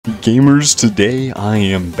Gamers, today I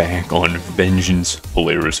am back on Vengeance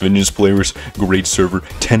Polaris. Vengeance Polaris, great server,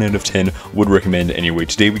 10 out of 10, would recommend anyway.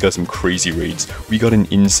 Today we got some crazy raids, we got an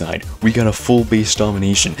inside, we got a full base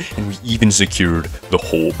domination, and we even secured the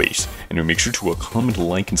whole base. And make sure to comment,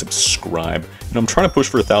 like, and subscribe. And I'm trying to push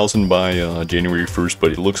for 1,000 by January 1st,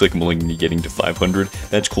 but it looks like I'm only going to be getting to 500.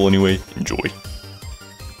 That's cool anyway, enjoy.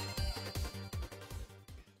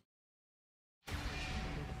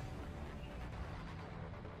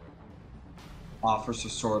 Offers are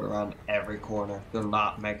stored around every corner. They're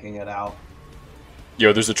not making it out.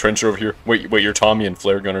 Yo, there's a trencher over here. Wait, your Tommy and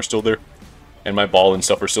flare gun are still there? And my ball and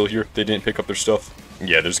stuff are still here? They didn't pick up their stuff?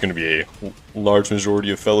 Yeah, there's gonna be a large majority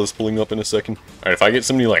of fellas pulling up in a second. Alright, if I get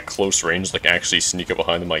somebody like close range, like actually sneak up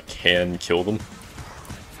behind them, I can kill them.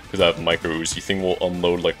 Because that micro Uzi thing will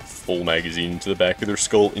unload like full magazine into the back of their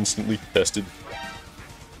skull instantly. Tested.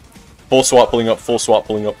 Full SWAT pulling up, full SWAT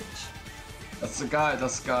pulling up. That's the guy,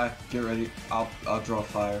 that's the guy. Get ready. I'll draw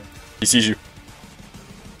fire. He sees you.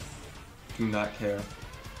 Do not care.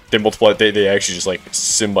 They multiplied, they actually just like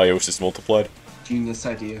symbiosis multiplied. Genius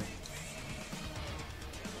idea.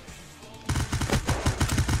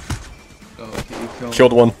 Oh, get you killed.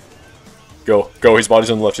 Killed one. Go, his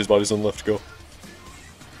body's on the left, go.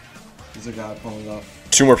 There's a guy pulling up.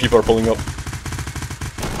 2 more people are pulling up.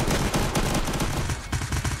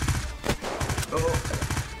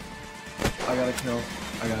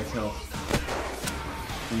 I got a kill.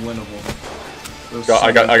 Winnable.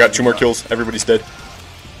 I got 2 more kills. Everybody's dead.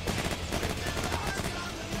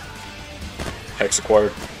 Hex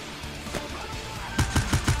acquired.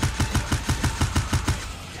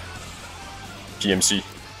 PMC.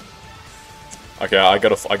 Okay, I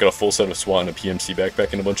got a full set of SWAT and a PMC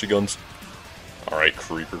backpack and a bunch of guns. Alright,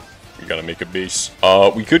 creeper. We gotta make a base.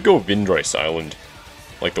 We could go Vindrice Island.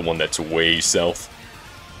 Like the one that's way south.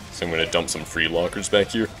 So I'm gonna dump some free lockers back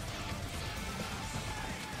here.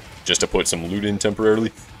 Just to put some loot in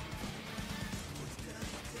temporarily.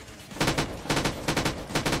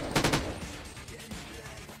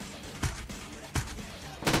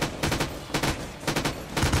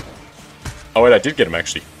 Oh wait, I did get him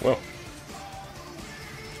actually. Wow.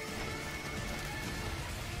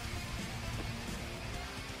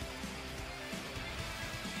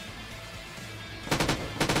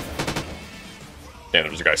 Damn,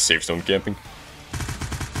 there's a guy safe zone camping.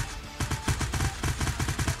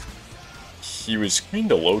 He was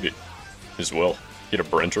kinda loaded as well. He had a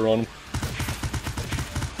Brenter on him.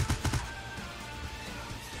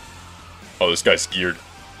 Oh, this guy's geared.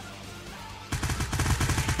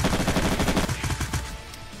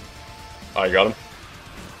 I got him.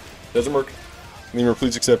 Doesn't work. Lemur,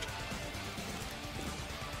 please accept.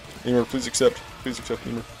 Lemur, please accept. Please accept,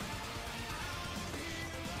 Lemur.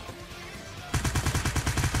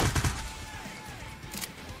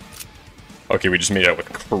 Okay, we just made out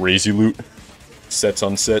with crazy loot. Sets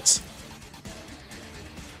on sets.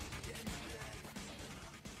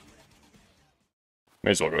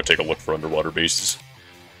 May as well go take a look for underwater bases.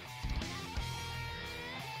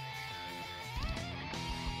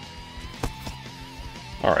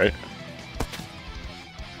 Alright.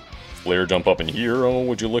 Flare jump up in here. Oh,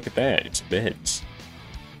 would you look at that? It's beds.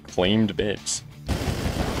 Claimed beds.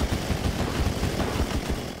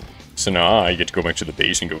 So now I get to go back to the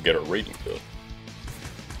base and go get our rating bill.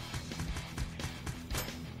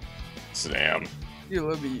 Sam. You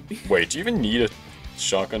love me. Wait, do you even need a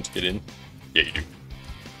shotgun to get in? Yeah, you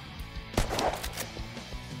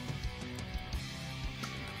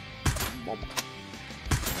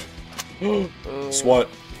do. SWAT,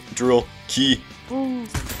 drill, key.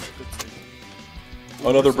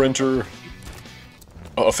 Another Brenter.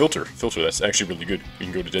 Oh, a filter. Filter, that's actually really good. We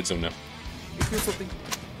can go to dead zone now.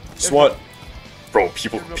 SWAT. Bro,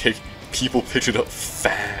 people picked it up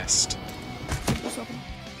fast.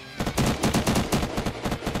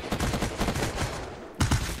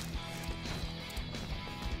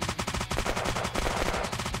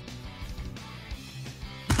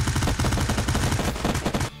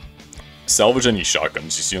 Salvage any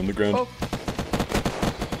shotguns you see on the ground. Oh.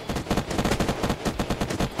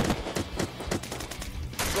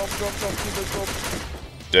 Drop.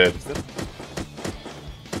 Dead.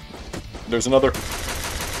 There's another.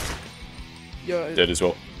 Yeah. Dead as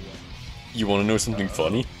well. You want to know something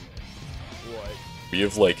funny? What? We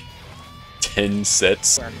have like 10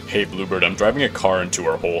 sets. Hey Bluebird, I'm driving a car into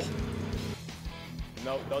our hole.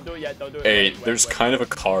 No, don't do it yet. Don't do it. Hey, there's kind of a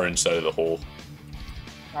car inside of the hole.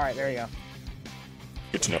 Alright, there you go.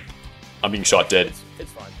 Good to know. I'm being shot dead.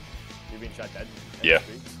 It's fine. You're being shot dead? Yeah.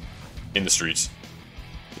 In the streets.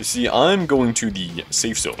 You see, I'm going to the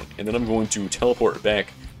safe zone, and then I'm going to teleport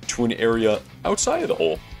back to an area outside of the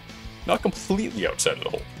hole. not completely outside of the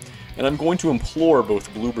hole. And I'm going to implore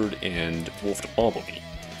both Bluebird and Wolf to follow me,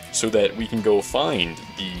 so that we can go find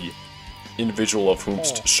the individual of whom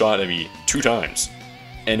shot at me 2 times,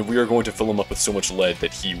 and we are going to fill him up with so much lead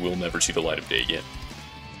that he will never see the light of day again.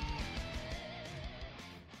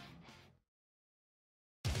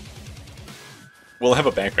 Well, I have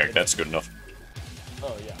a backpack, that's good enough.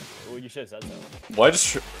 Oh yeah. Well, you should have said so. Well,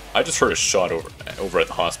 I just heard a shot over at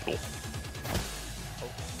the hospital.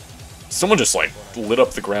 Someone just, like, lit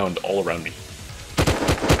up the ground all around me.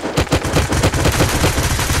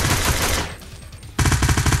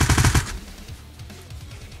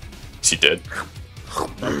 Is he dead?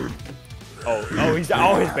 Oh,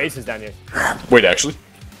 his base is down here. Wait, actually?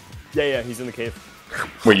 Yeah, he's in the cave.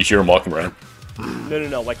 Wait, you hear him walking around?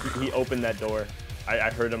 No, like he opened that door.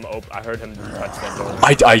 I heard him I heard him touch that door.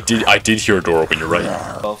 I did hear a door open, you're right.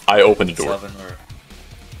 I opened the door.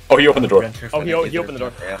 Oh, he opened the door. Oh, he opened the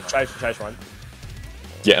door. Try one.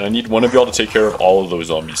 Yeah, and I need one of y'all to take care of all of those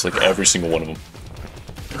zombies, like every single one of them.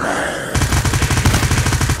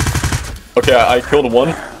 Okay, I killed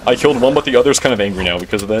one. But the other's kind of angry now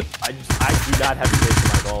because of that. I do not have space in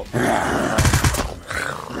my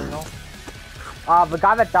vault. The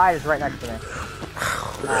guy that died is right next to me.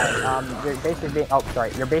 Your base is being. Oh,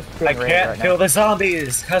 sorry. Your base is being raided can't right kill now. the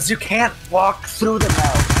zombies because you can't walk through them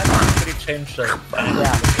now. That's pretty changed it.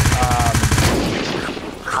 Yeah.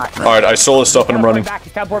 Alright, I stole his stuff and I'm running. Back.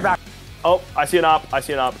 He's teleport back. Oh, I see an op.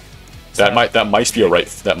 That might be a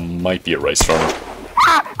rice farmer.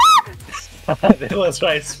 It was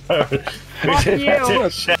rice farmer. Fuck you.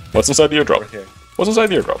 What's inside the airdrop? What's inside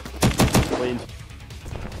the airdrop? Clean.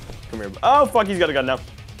 Come here. Oh fuck, he's got a gun now.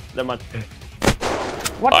 Never mind.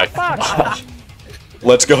 What the fuck?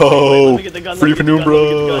 Let's go! Let me get the gun, Free let me get the gun, let me get the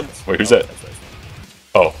penumbra! gun. Wait, who's that? That's right.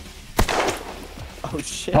 Oh. Oh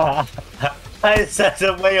shit. I set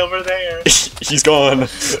him way over there. He's gone!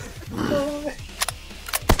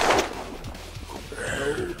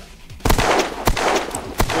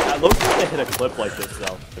 I love when they hit a clip like this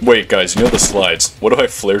though. Wait, guys, you know the slides. What if I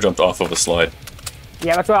flare jumped off of a slide?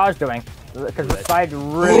 Yeah, that's what I was doing. Because the slide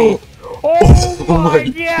really. Oh my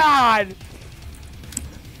god!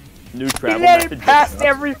 New He travel let method. it past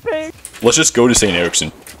everything! Let's just go to St.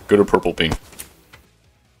 Erickson. Go to Purple Ping.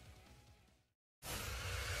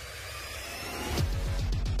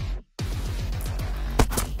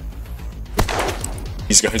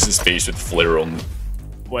 These guys is faced with flare on them.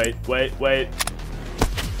 Wait.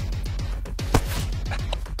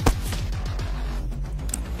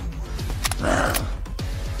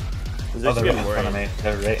 Is Oh, this they're right getting in front of worried? me.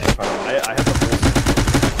 They're right in front of me. I have the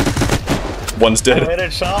full. One's I dead.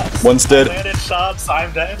 landed shots. One's dead. I landed shots.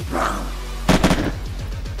 I'm dead. I'm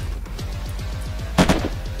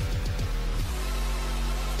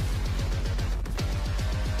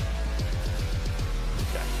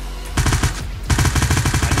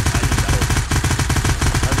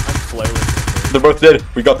flaring. They're both dead.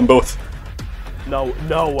 We got them both. No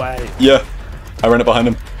way. Yeah. I ran it behind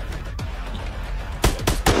him.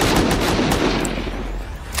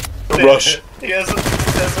 Rush. He has a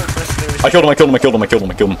mystery. I killed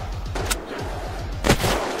him.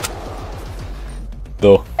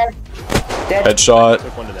 Though. Headshot.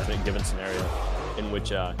 Quick one to that given scenario in which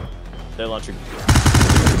they launch a.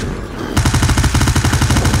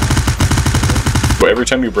 So every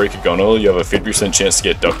time you break a gunwale, you have a 50% chance to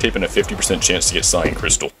get duct tape and a 50% chance to get cyan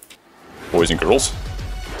crystal. Boys and girls.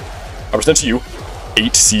 I present to you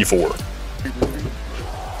 8C4.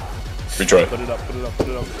 Retry. Put it up.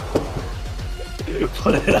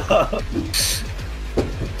 Put it up.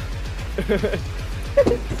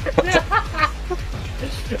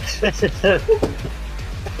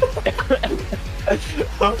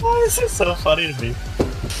 Why is this so funny to me?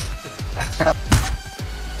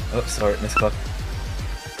 Oh, sorry, misclick.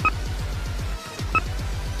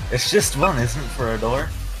 It's just one, isn't it, for a door?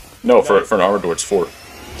 No, for an armor door, it's 4.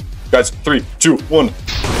 Guys, 3, 2, 1.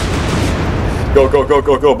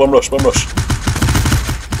 Go. Bum rush. Got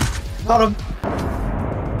him.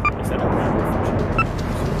 Is that a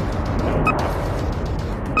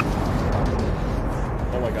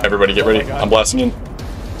Oh my god. Everybody get ready. I'm blasting in.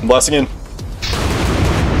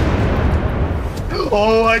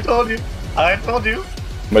 Oh, I told you.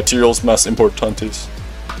 Materials más importantes.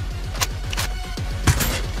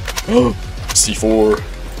 C4.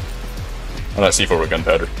 Oh, not C4 with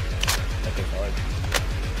gunpowder. Okay,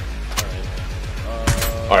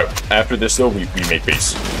 Alright, after this though, we make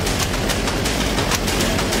base.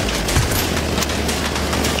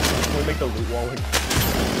 Can we make the loot wall?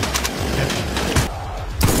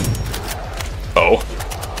 Oh.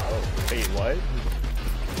 Wait, what?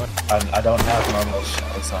 I don't have normal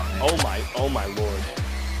shells on me. Oh my lord.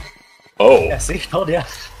 Oh, Yeah, see, told ya.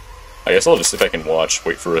 I guess I'll just sit back and watch.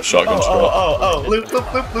 Wait for a shotgun to drop. Oh, loop,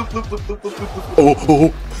 loop, loop, loop, loop, loop, loop, loop, loop.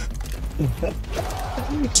 Oh,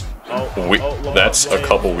 Oh, Wait, Lord, that's a Lord,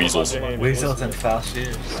 couple Lord, weasels. Lord, Weasels and foul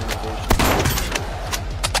shoes.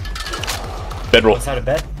 Bedroll. Inside of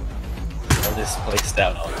bed? Or this place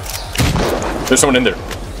down. There's someone in there.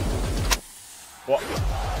 What?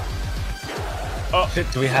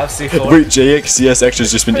 Do we have C4? Wait, JXCSX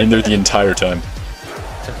has just been in there the entire time.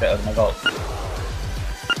 Took that out of my vault.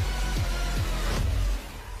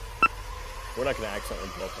 We're not gonna accidentally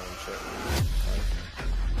blow up on shit.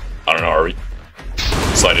 I don't know, are we?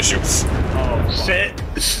 Slide issue. Oh, Shit!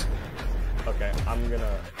 okay, I'm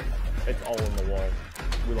gonna... It's all in the wall.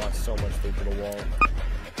 We lost so much food to the wall.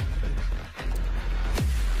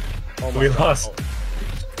 Oh my We God. lost.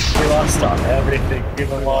 We lost on everything. We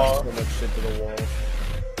We lost so much shit to the wall.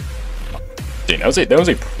 Dang, that was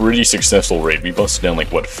a pretty successful raid. We busted down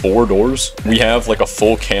like what, 4 doors? We have like a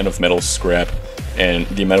full can of metal scrap, and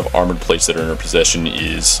the amount of armored plates that are in our possession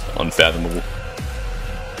is unfathomable.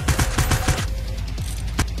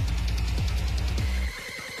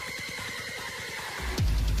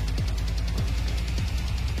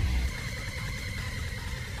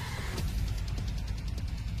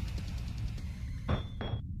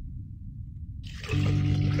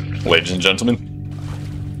 Ladies and gentlemen,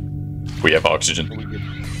 we have oxygen.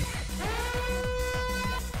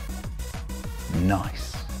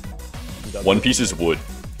 Nice. One piece is wood.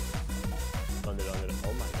 Under.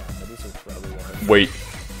 Oh my God, that is incredibly hard. Wait,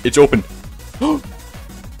 it's open.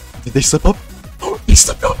 Did they slip up? They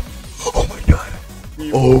slipped up. Oh my god.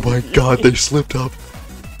 Oh my god, they slipped up.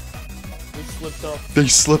 We slipped up. They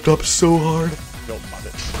slipped up so hard. Don't pop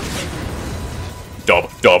it.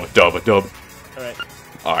 Dub. Alright.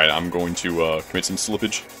 Alright, I'm going to commit some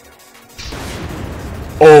slippage.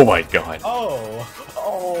 Oh my god. Oh!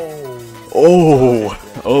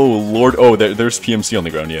 Oh lord. Oh, there's PMC on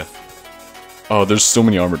the ground, yeah. Oh, there's so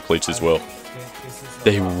many armored plates as well.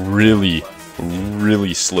 They really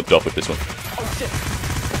slipped up with this one. Oh shit!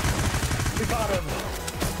 We got him!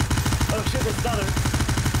 Oh shit, there's another!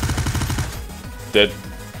 Dead.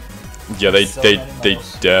 Yeah, they So many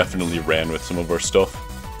medals. definitely ran with some of our stuff.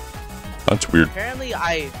 That's weird. Apparently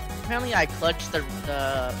I clutched the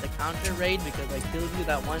counter raid because I killed you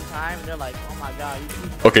that one time and they're like, oh my god, you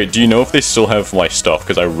Okay, do you know if they still have my stuff?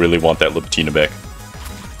 Because I really want that Libertina back.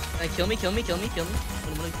 like, kill me. One of you kill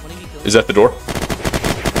me. Is that the door?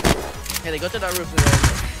 Hey, they go to that roof.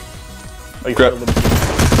 Oh, you Grab- found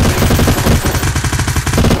a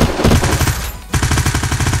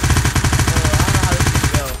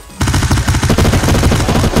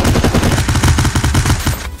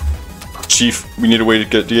Chief, we need a way to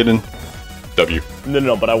get in. W.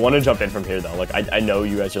 No, but I want to jump in from here though. Like, I know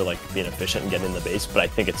you guys are like being efficient and getting in the base, but I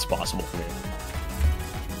think it's possible for me.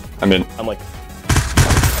 I'm in. I'm like,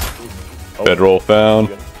 oh, Bedroll found.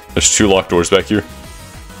 good. There's 2 locked doors back here.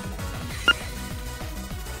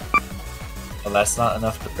 Well, that's not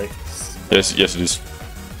enough to break this. Yes it is.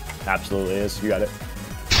 Absolutely is. You got it.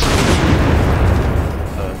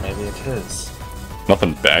 Maybe it is.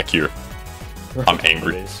 Nothing back here. I'm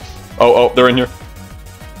angry. It is. Oh, they're in here.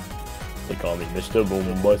 They call me Mr.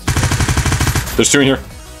 Boom Bus. There's 2 in here.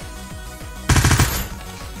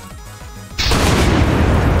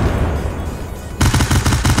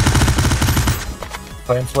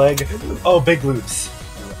 Flame flag. Oh, big loops.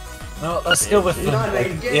 No, let's go with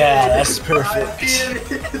them. Yeah, that's perfect.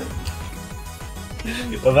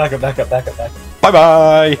 Well, back up. Bye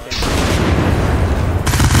bye.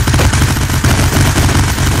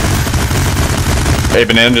 Hey,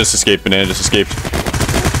 banana just escaped.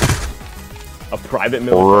 A private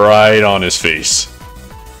mill. Right on his face.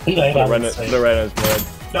 Right on They're his face. right on his blood.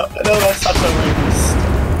 No, that's not the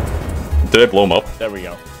right. Did I blow him up? There we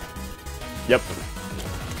go. Yep.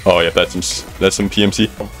 Oh yeah, that's some PMC.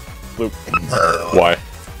 Loop. Why?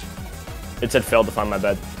 It said failed to find my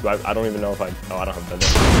bed. I don't even know if I... Oh, I don't have a bed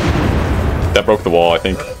there. That broke the wall, I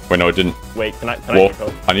think. Wait, no, it didn't. Wait, can I Whoa, get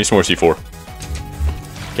code? I need some more C4.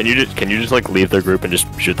 Can you just like leave their group and just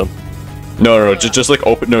shoot them? No, just like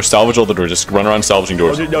salvage all the doors. Just run around salvaging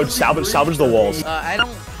doors. Oh, no, salvage the walls. I don't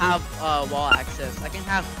have wall access. I can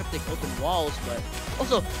have cryptic open walls, but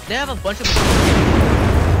also they have a bunch of.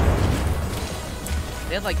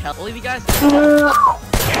 They have like hell. I'll leave you guys. I'm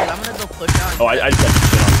gonna go push out. Oh, I just got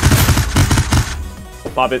shit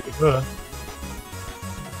on. Pop it.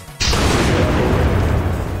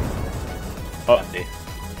 Oh,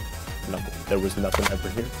 nothing. There was nothing ever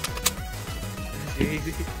here.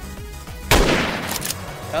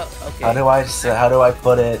 Oh, okay. How do I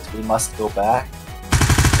put it? We must go back.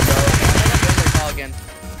 Call again.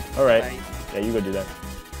 All right. Nice. Yeah, you go do that.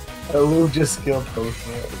 Oh, Lou just killed both.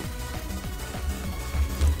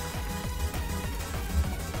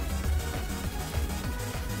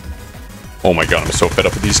 Oh my god, I'm so fed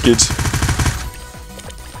up with these kids.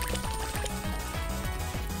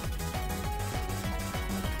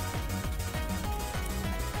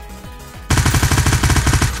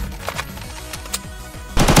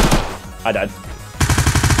 I died.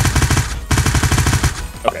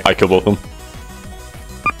 Okay. I killed both of them.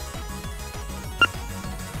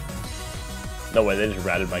 No way, they just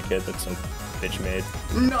ratted my kid. That's some bitch made.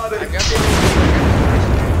 Not I it. got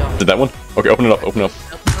it. Did that one? Okay, open it up, open it up.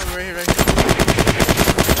 Nope, no, right here, right here.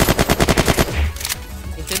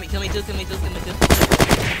 Hey, kill me too.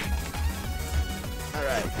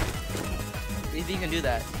 Alright. See if you can do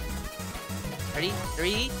that. Ready?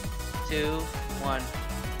 3, 2, 1.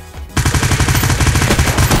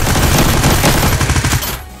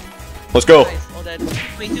 Let's go. Nice, all dead. Kill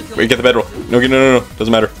me Wait, get the bedroll. No,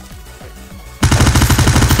 doesn't matter.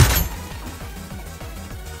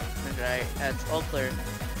 Alright, that's all clear.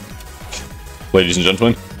 Ladies and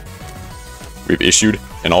gentlemen, we've issued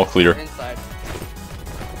an all clear. Inside.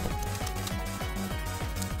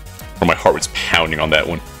 Or my heart was pounding on that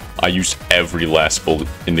one. I used every last bullet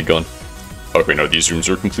in the gun. Okay, no, these rooms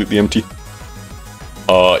are completely empty.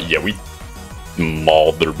 Yeah, we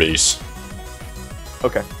mauled their base.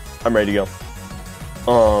 Okay, I'm ready to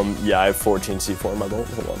go. Yeah, I have 14 C4 in my bolt.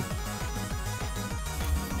 Hold on.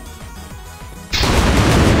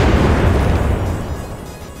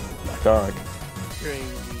 Dark. Crazy.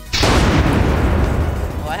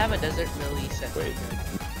 Oh, I have a desert lily set. Wait.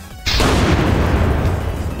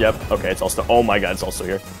 Yep. Okay, it's all still. Oh my god, it's also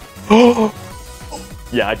here.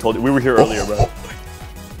 Yeah, I told you we were here earlier, bro.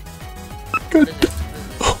 What is it?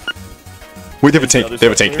 Wait, they have a tank. They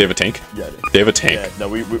have a tank. They have a tank. Yeah. They have a tank. Yeah. No,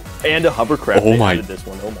 we and a hovercraft. Oh They my- added this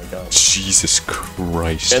one. Oh my god. Jesus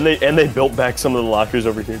Christ. And they built back some of the lockers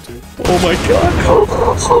over here too. Oh my god.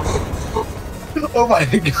 Oh my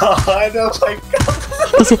god! Oh my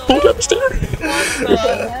god! There's a bolt upstairs. What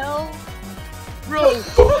the hell? Bro,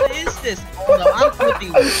 what is this? Oh no, I'm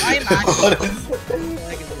flipping. I'm actually.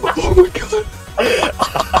 What Oh my god.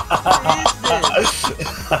 is this?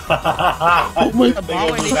 Oh my.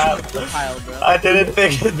 Abomination pile, bro. I didn't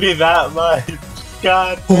think it'd be that much.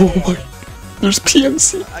 God. Oh my. There's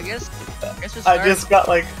PMC. I guess we I just got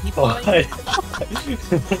like. Keep What? going.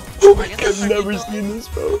 Oh my I god. guess I've never seen this,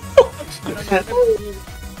 bro.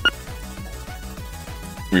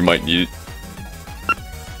 We might need it.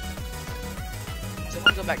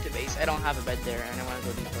 Someone go back to base. I don't have a bed there, and I want to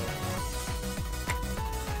go deeper.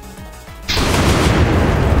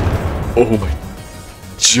 Oh my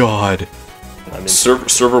god. I mean,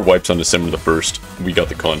 Server wipes on December the 1st. We got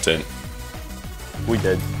the content. we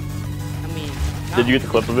did. I mean, Did you get the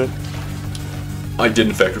clip of it? I did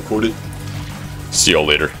in fact record it. See y'all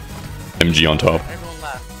later. MG on top. Everyone